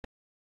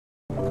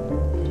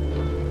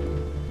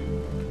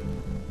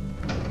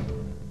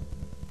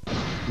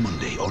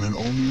on an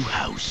all-new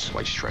house.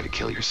 Why'd you try to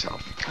kill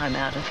yourself? I'm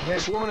out of here.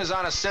 This woman is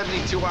on a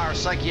 72-hour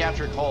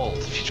psychiatric hold.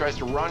 If she tries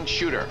to run,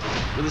 shoot her.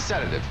 With a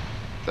sedative.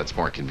 That's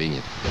more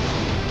convenient.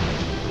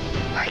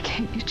 Why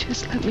can't you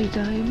just let me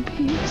die in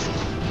peace?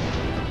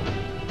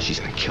 She's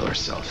gonna kill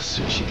herself as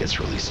soon as she gets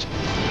released.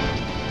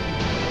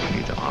 I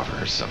need to offer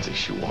her something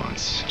she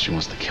wants. She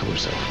wants to kill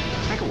herself.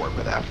 I can work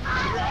with that.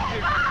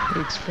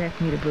 You expect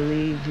me to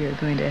believe you're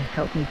going to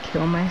help me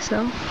kill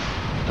myself?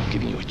 I'm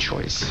giving you a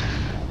choice.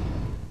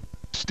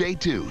 Stay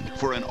tuned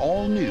for an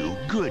all-new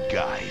Good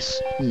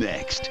Guys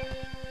next.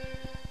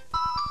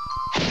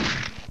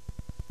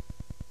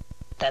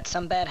 That's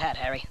some bad hat,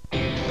 Harry.